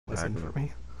listen for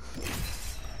me.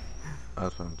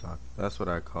 That's what I'm talking. That's what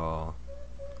I call.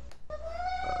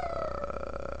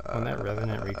 When that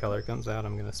Revenant recolor comes out,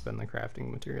 I'm gonna spend the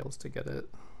crafting materials to get it.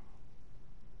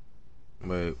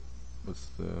 Wait, what's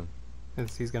the?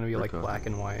 He's gonna be like black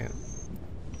and white.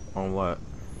 On what?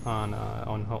 On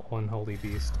Holy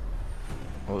Beast.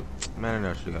 Oh man, I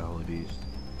know she got Holy Beast.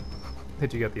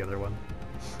 Did you get the other one?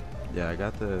 Yeah, I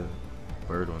got the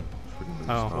bird one.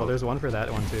 Oh, well, there's one for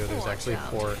that one too. There's actually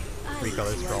 4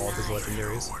 recolors for all of his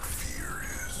legendaries.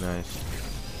 Nice.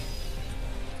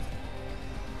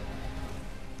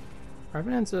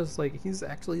 Revenant's just like, he's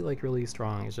actually like really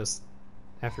strong. It's just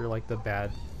after like the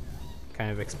bad kind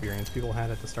of experience people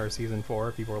had at the start of season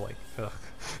 4, people were like, ugh.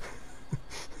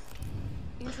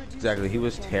 Exactly, he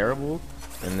was terrible,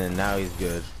 and then now he's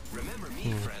good. Remember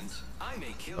me, friends. I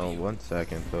may kill you. 1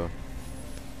 second though.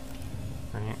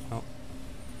 Alright, well.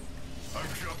 I'm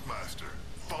Jumpmaster.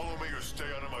 Follow me or stay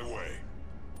out of my way.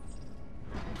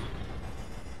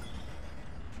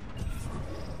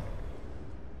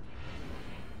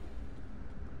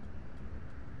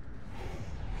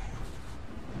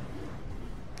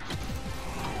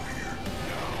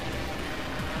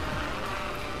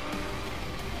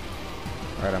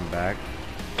 Alright, I'm back.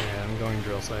 Yeah, I'm going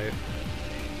drill site.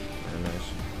 Very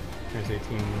nice. There's a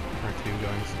team or 2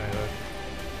 going skyhook.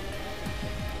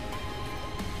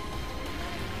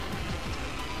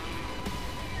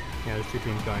 Yeah, there's 2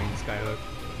 teams going skyhook.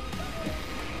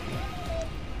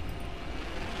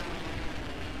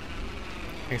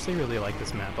 I actually really like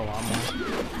this map a lot more.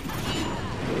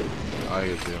 I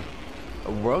get you.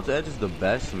 World's Edge is the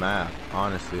best map,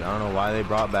 honestly. I don't know why they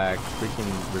brought back freaking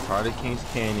retarded Kings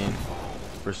Canyon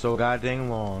for so goddamn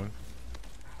long,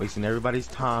 wasting everybody's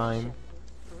time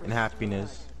and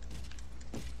happiness.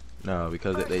 No,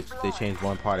 because they changed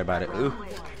one part about it. Ooh,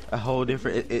 a whole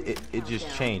different. It just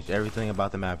changed. Everything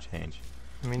about the map changed.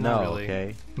 I mean, no, not really.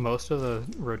 okay. Most of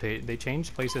the they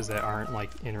changed places that aren't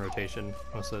like in rotation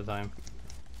most of the time.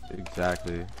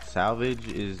 Exactly. Salvage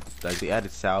is like they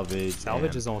added salvage.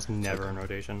 Salvage is almost never in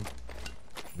rotation.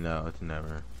 No, it's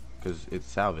never, because it's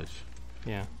salvage.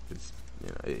 Yeah. It's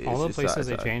you know, all the places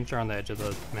they changed are on the edge of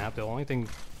the map. The only thing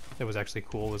that was actually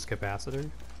cool was capacitor.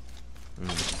 That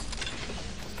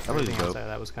was Everything dope. outside of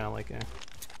that was kind of like, eh.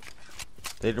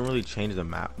 They didn't really change the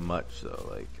map much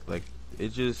though. Like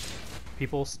it just.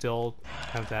 People still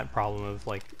have that problem of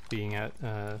like being at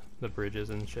the bridges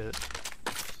and shit.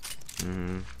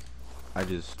 I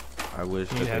wish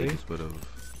that they just would have.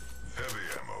 Heavy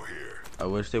ammo here. I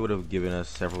wish they would have given us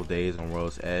several days on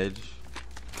World's Edge.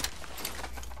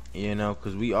 You know,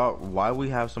 cause why do we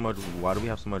have so much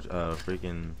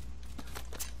freaking?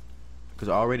 Cause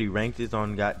already ranked is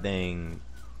on goddamn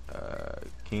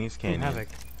Kings Canyon.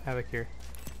 Havoc here.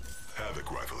 Havoc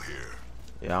rifle here.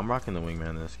 Yeah, I'm rocking the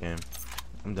wingman this game.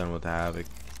 I'm done with the Havoc.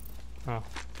 Oh,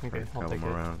 okay, I'll take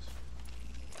more it. rounds.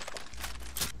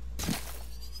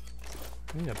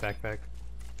 I need a backpack.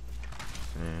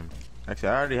 Same. Actually,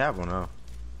 I already have one. Oh.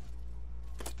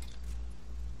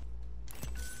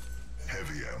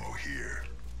 Heavy ammo here.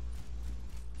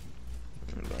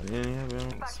 Anybody have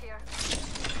ammo? Back here.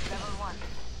 Level 1.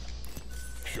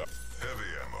 Shot. Heavy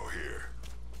ammo here.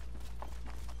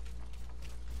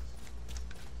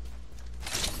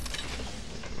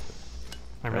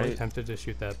 I'm really tempted to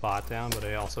shoot that bot down, but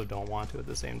I also don't want to at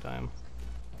the same time.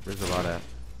 Where's the bot at?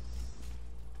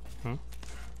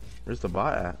 Where's the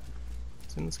bot at?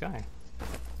 It's in the sky.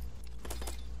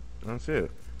 I don't see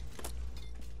it.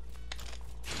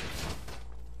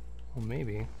 Well,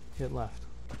 maybe. It left.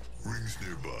 Rings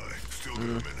nearby. Still got a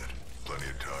minute. Plenty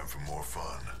of time for more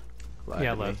fun.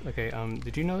 Yeah, left. Okay,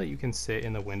 did you know that you can sit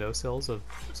in the windowsills of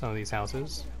some of these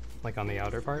houses? Like on the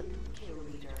outer part?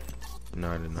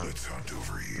 No, I did not. Let's hunt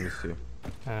over here.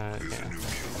 Let me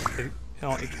see.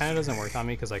 Yeah. It kind of doesn't work on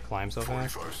me because I climb so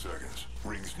fast. 45 seconds.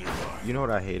 Rings nearby. You know what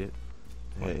I hated?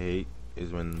 I hate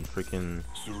is when freaking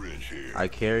Syringe here. I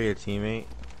carry a teammate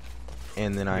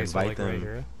and then I Okay, so, invite like, them. right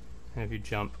here, and if you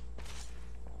jump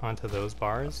onto those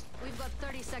bars. We've got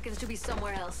 30 seconds to be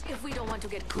somewhere else if we don't want to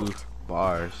get cooked. Oof,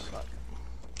 bars.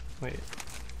 Wait.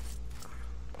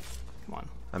 Come on.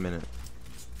 I'm in it.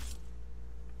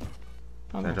 Oh,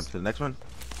 Can I nice. jump to the next one?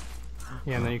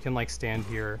 Yeah, and then you can like stand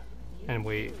here and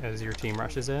wait as your team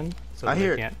rushes in. So I that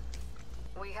hear they it. can't.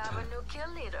 We have a new kill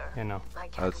leader. Yeah, no. I I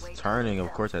can't was wait to turning. meet Of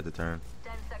them. course I had to turn.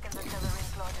 10 seconds until the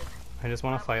ring's loaded. I just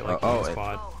want to fight like Oh, one it-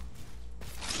 squad. Go.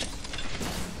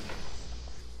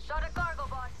 Shot a cargo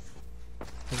bot.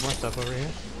 There's more stuff over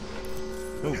here.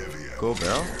 Ooh, go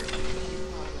barrel.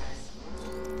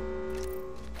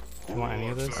 You want any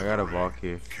of this? I got a Valk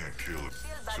here. Can't kill it.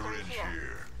 Shield battery Syringe here.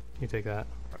 here. You take that.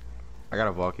 I got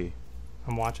a Valky.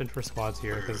 I'm watching for squads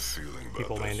here I got a because feeling about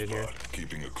people that landed here. spot.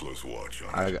 Keeping a close watch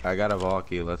on it. I got a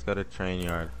Valky. Let's go to train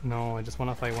yard. No, I just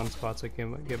want to fight one spot so I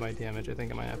can get my damage. I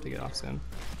think I might have to get off soon.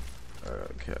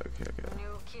 Okay. New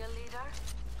kill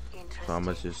leader? So I'm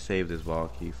gonna just save this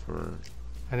Valky for.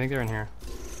 I think they're in here.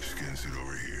 Skins it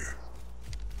over here.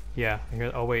 Yeah, I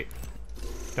hear. Oh wait,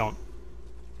 don't.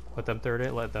 Let them third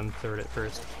it. Let them third it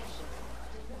first.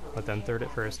 Let them third it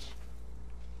first.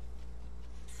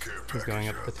 Care He's going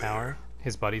up package the out tower. there.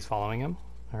 His buddy's following him.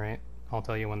 All right, I'll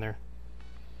tell you when they're.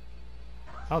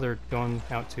 Oh, they're going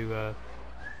out to.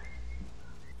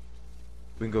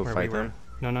 We can go Where fight we were.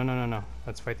 them. No.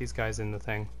 Let's fight these guys in the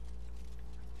thing.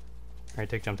 Alright,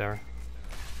 take jump tower.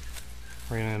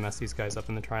 We're gonna mess these guys up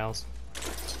in the trials.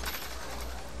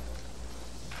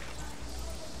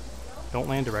 Don't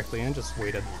land directly in, just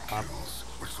wait at the top.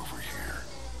 What's over here?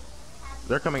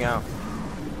 They're coming out.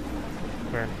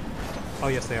 Where? Oh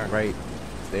yes they are. Right.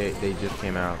 They just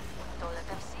came out. Don't let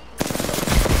them see.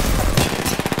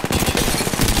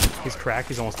 He's cracked,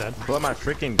 he's almost dead. Blow my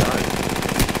freaking gun.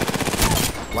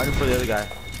 Waiting for the other guy.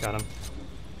 Got him.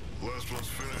 Last one's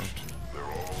finished. They're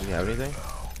all Do you have anything?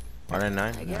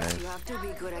 199? I guess Nice. you have to be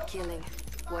good at killing.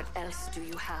 What else do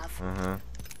you have? Uh-huh.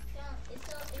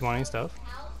 You want any stuff?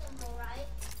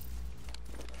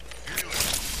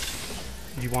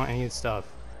 You want any stuff?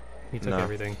 He took No.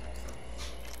 everything.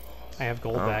 I have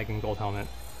gold Oh. bag and gold helmet.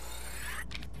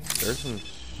 There's some.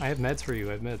 I have meds for you,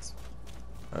 I have meds.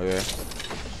 Okay.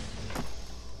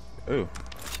 Ooh.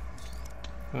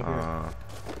 Come up here.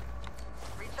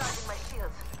 Recharging my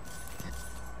shields.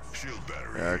 shield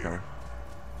battery. Yeah, here. okay.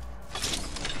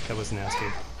 That was nasty.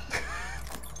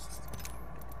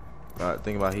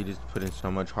 Think about he just put in so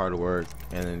much hard work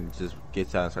and then just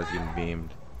gets out and starts getting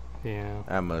beamed. Yeah.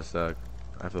 That must suck.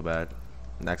 I feel bad.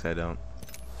 Next I don't.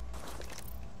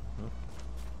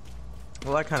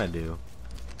 Well, I kind of do.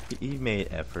 He made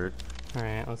effort.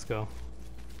 Alright, let's go.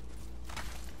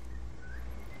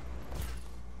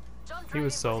 He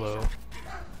was solo.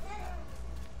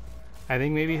 I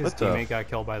think maybe his What the teammate got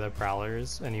killed by the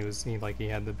prowlers, and he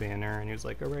had the banner, and he was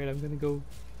like, "All right, I'm gonna go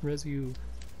res you."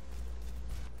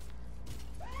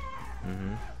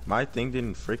 My thing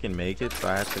didn't freaking make it, so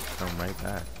I had to come right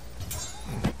back.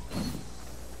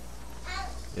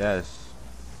 Yes.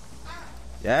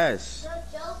 Yes.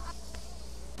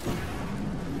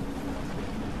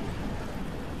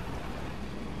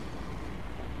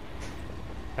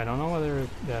 I don't know whether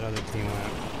that other team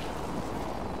went.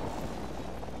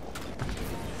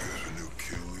 There's a new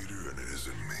kill leader, and it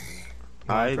isn't me.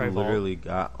 I try vault? literally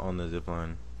got on the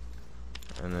zipline.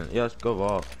 And then, yeah, let's go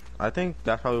vault. I think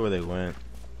that's probably where they went.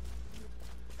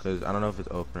 Because I don't know if it's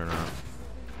open or not.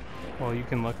 Well, you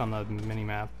can look on the mini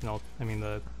map. The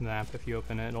map. If you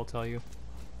open it, it'll tell you.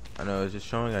 I know, it's just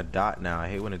showing a dot now. I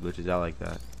hate when it glitches out like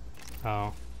that.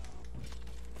 Oh.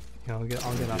 Yeah, I'll get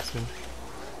off soon.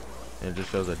 And it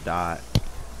just shows a dot.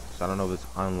 So I don't know if it's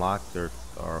unlocked or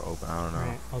open. I don't know.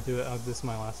 Alright, I'll do it. This is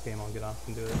my last game. I'll get off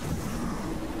and do it. Okay.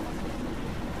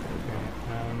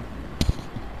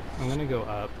 I'm gonna go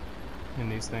up in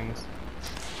these things.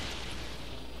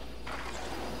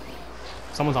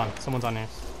 Someone's on here.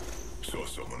 Saw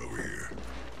someone over here.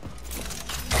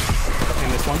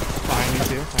 And this one behind me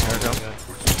too. There we go.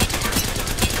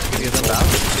 Give me a jump out.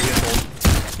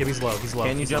 Give he's low. He's low.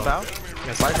 Can you he's jump low. out?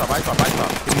 Yes. Bite top. He's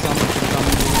on me.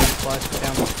 Flash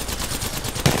down.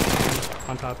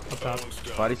 On top. Up top.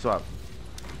 Body swap.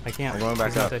 I can't. I'm going back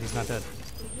he's not up. dead. He's not dead.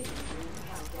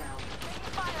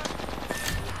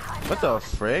 What the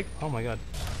frig? Oh my god.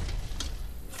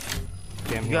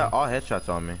 Damn. You got all headshots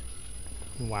on me.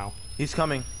 Wow. He's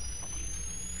coming.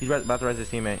 He's about to res his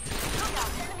teammate.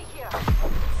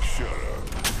 Shut up.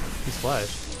 He's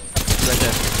flashed. He's right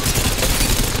there.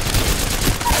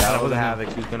 That was wasn't a him. havoc.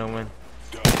 He's gonna win.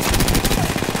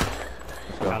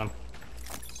 Got him.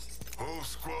 Whole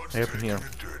squad's Hey, up in taking here. a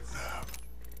dirt nap.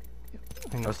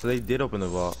 Hang Oh, on. so they did open the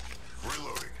vault.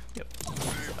 Reloading. Yep.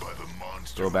 Saved by the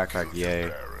monster. Throw backpack, who killed yay. the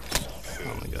parents.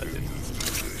 Oh my god, dude.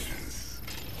 Delicious.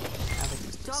 Havoc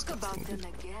is Talk about disgusting,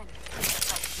 them dude. again.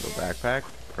 So backpack.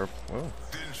 Purple. Oh.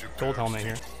 Didn't your Gold parents helmet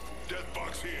here. Death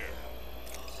box here.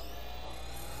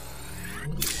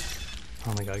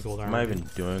 Oh my god, gold What am armor. I even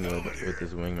doing with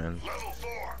this wingman? Level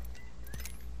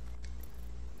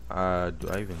 4. Do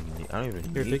I even need? I don't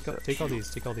even Here, need. take all these.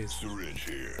 Take all these. Syringe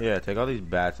here. Yeah, take all these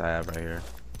bats I have right here.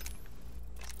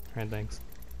 Alright, thanks.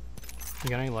 You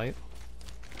got any light?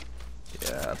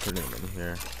 Yeah, put them in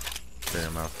here. Clear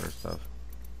them out for stuff.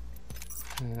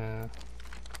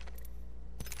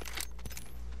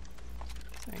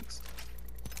 Thanks.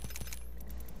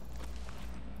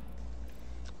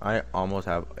 I almost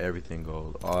have everything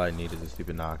gold. All I need is a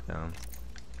stupid knockdown.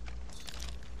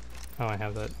 Oh, I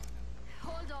have that.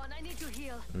 Hold on, I need to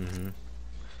heal. Mm-hmm.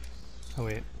 Oh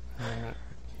wait,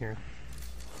 here.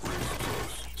 Rings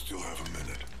close. Still have a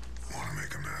minute. Want to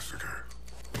make a massacre?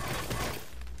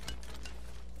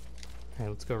 Alright,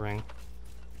 let's go ring.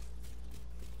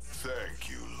 Thank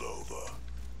you, Lova.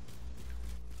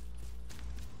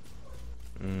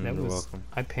 That You're was. welcome.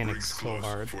 I panicked Rings so close.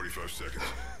 hard. 45 seconds.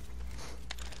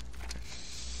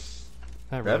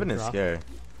 That Revan red is drop. scary.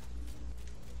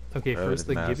 Okay, Revan first is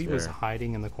the mad Gibby was scary.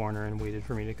 hiding in the corner and waited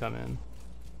for me to come in.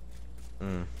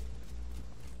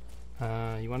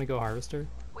 You want to go Harvester?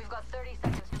 We've got 30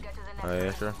 seconds to get to the next Oh yeah,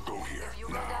 ring. sure. Go here. If you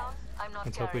go down, I'm not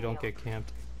Let's hope we carrying don't you. get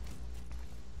camped.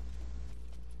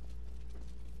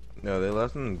 No, they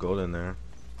left some gold in there.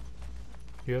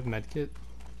 Do you have medkit?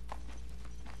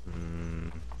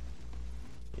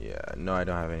 Yeah, no, I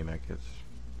don't have any medkits.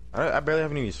 I barely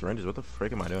have any syringes. What the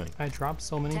frick am I doing? I dropped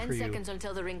so many 10 for you. seconds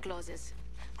until the ring closes.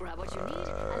 Grab what you need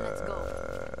and let's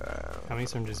go. How many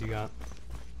syringes you got?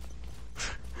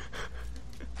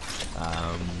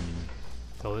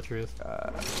 Tell the truth.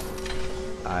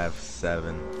 I have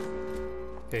 7.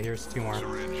 Okay, here's 2 more.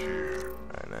 Syringe here.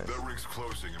 Alright, nice. That ring's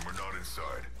closing and we're not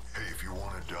inside. Hey, if you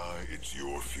want to die, it's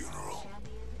your funeral.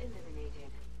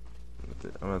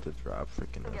 I'm gonna have to drop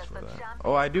freaking this for that.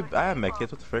 Oh, I do. I have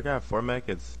medkits. What the frick? I have 4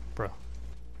 medkits. Bro,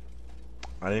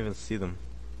 I didn't even see them.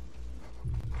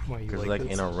 why you Cause like like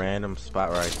this? in a random spot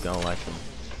where I don't like them.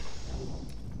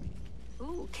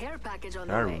 Ooh, care package on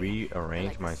Can I the way. rearrange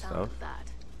like the my sound stuff? of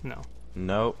that. No.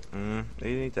 Nope.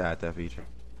 They need to add that feature.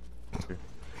 It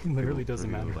literally doesn't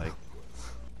People matter. Like,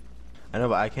 I know,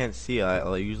 but I can't see.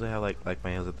 I usually have like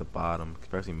my heels at the bottom,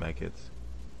 especially medkits.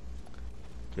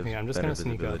 Gives Okay, I'm just better gonna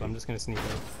sneak up. visibility. I'm just gonna sneak up.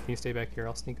 Can you stay back here?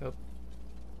 I'll sneak up.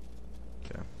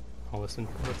 Okay. I'll listen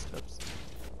for footsteps.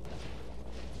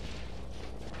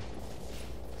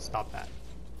 Stop that.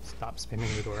 Stop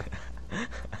spamming the door.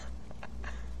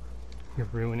 You're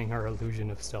ruining our illusion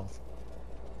of stealth.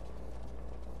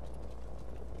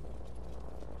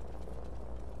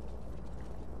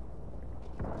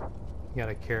 You got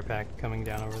a care pack coming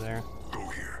down over there. Go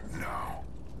here, now.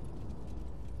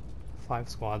 5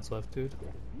 squads left, dude.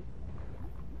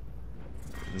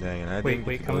 Dang, and I Wait, didn't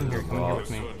wait, get to come go in to here, the come in here vault.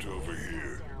 with me. Hunt over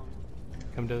here.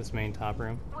 Come to this main top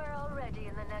room. We're already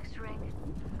in the next ring.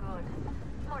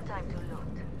 Good. More time to loot.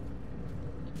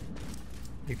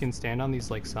 You can stand on these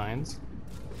like signs.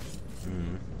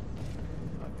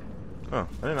 Oh,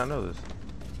 I did not know this.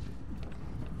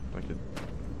 Like it.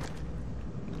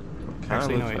 Kinda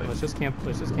Actually, no, looks wait. like- Let's just camp.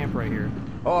 Let's just camp right here.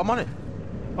 Oh, I'm on it.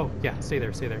 Oh yeah, stay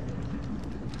there, stay there.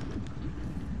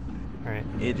 All right,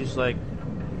 It just like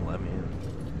let me in.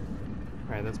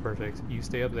 all right, that's perfect. You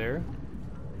stay up there.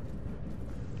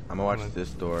 I'm gonna watch Come on. this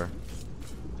door.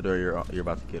 The door you're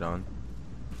about to get on.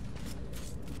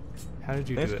 How did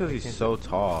you I think do it's it? because I he's can't so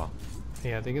tall.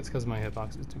 Yeah, I think it's because my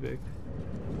hitbox is too big.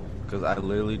 Because I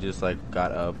literally just like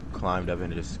got up, climbed up,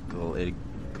 and it just glided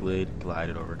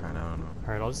over. Kind of, I don't know.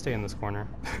 All right, I'll just stay in this corner.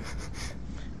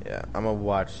 Yeah, I'm gonna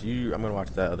watch you. I'm gonna watch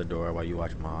that other door while you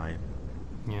watch mine.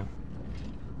 Yeah,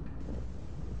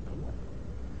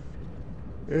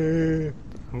 And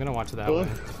I'm gonna watch that one.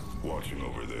 Watching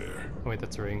over there. Oh, wait,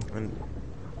 that's a ring.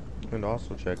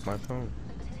 also check my phone.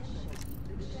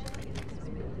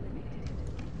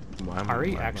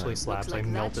 Ari actually slaps. like I that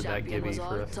melted that champion Gibby was for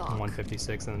all a talk.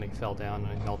 156, and then he fell down,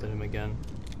 and I melted him again.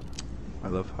 I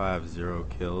love how I have 0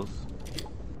 kills.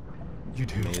 You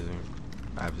do. Amazing.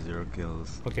 I have 0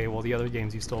 kills. Okay, well the other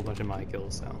games you stole a bunch of my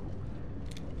kills, so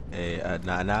Hey,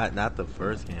 not the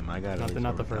first game. I got at least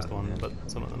not the over first 1,000 one, hits.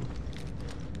 but some of them.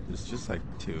 It's just like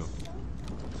 2.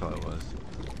 That's all it was.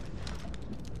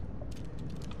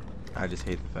 I just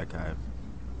hate the fact I have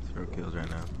 0 kills right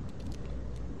now.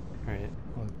 All right,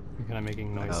 well, you're kind of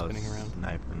making noise That was spinning around.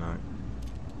 Sniper knock.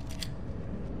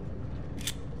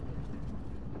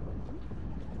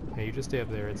 Yeah, you just stay up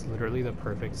there. It's literally the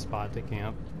perfect spot to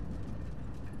camp.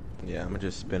 Yeah, I'm gonna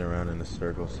just spin around in a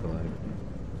circle so like.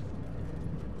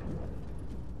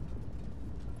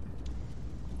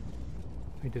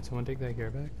 Wait, did someone take that gear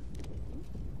back?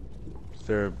 Is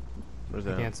there? Where's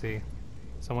I that? can't see.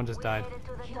 Someone just died. Made it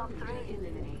to the top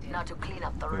 3. Now to clean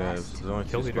up the Okay, rest. there's only 2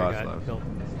 Kill leader spots got left. killed.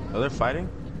 Oh, they're fighting?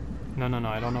 No,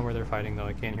 I don't know where they're fighting though.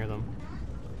 I can't hear them.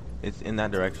 It's in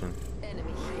that direction.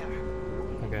 Enemy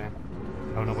here. Okay.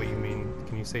 I don't know what you mean.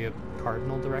 Can you say a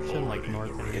cardinal direction, like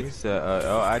north and east? It's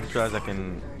oh, I just realized I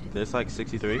can. There's like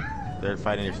 63. They're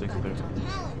fighting near 63.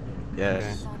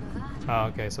 Yes. Oh,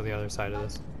 okay. So the other side of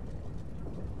this.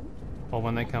 Well,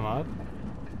 when they come up,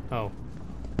 oh,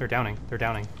 they're downing. They're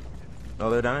downing. Oh,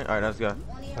 they're down. All right, let's go.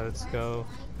 Let's go.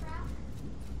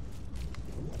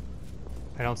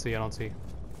 I don't see.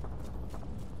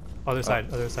 Other side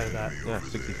of that. Yeah,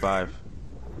 65.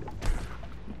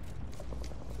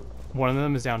 One of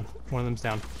them is down. One of them's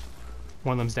down.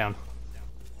 One of them's down.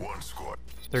 One squad.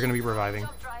 They're gonna be reviving.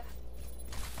 Jump drive.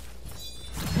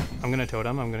 I'm gonna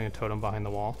totem. I'm gonna totem behind the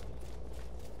wall.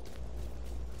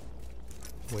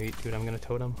 Wait, dude, I'm gonna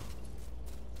totem.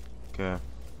 Okay.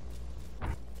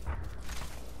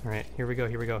 Alright, here we go.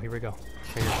 Right here.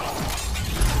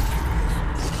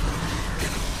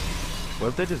 What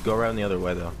if they just go around the other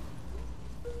way though?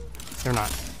 They're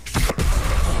not.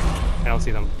 I don't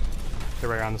see them. They're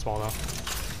right around this wall though.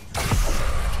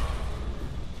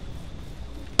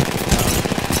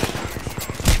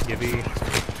 Gibby. He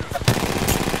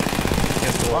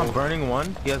has Oh, I'm gold. burning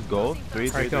one. He has gold. Three.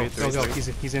 Alright, go.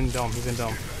 He's in dome.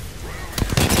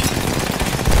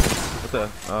 What the?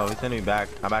 Oh, he's sending me back.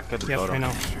 I'm back at the Yep, totem. I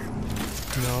know.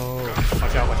 No.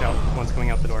 Watch out. One's coming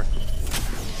out the door.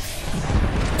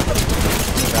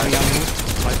 Coming down me.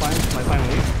 Lifeline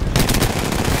lead.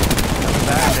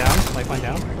 Lifeline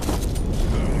down.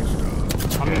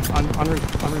 On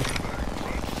roof.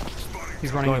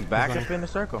 He's running. Going back he's running. up in the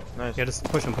circle. Nice. Yeah, just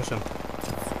push him.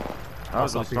 I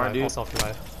was really smart, dude. I'll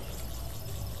self-revive.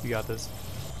 You got this.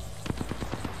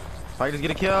 If I can just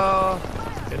get a kill.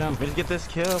 Get him. Let me just get this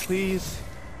kill, please.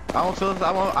 I want to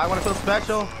feel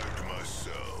special.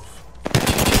 Myself.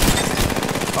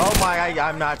 Oh my,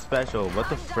 I'm not special. What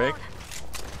the frick?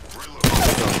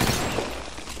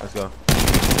 Let's go.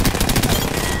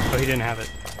 Oh, he didn't have it.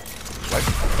 What?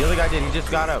 The other guy did. He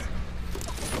just got up.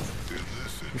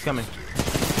 He's coming.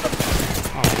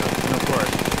 Oh my god. And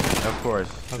of course.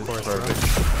 Of This course, is bro. perfect.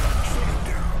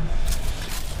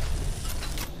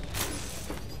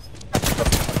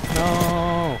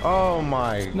 No. Oh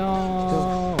my.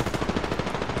 No.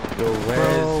 Yo,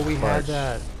 Bro, we had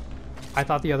that. I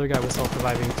thought the other guy was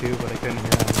self-reviving too, but I couldn't hear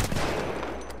him.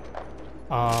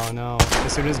 Oh no.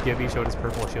 As soon as Gibby showed his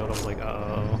purple shield, I was like,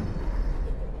 uh-oh.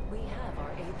 We have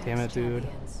our Apex Damn it, dude.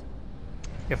 champions.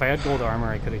 If I had gold armor,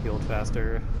 I could have healed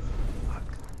faster.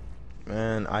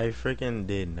 Man, I freaking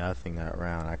did nothing that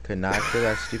round. I could not kill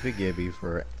that stupid Gibby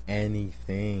for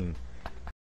anything.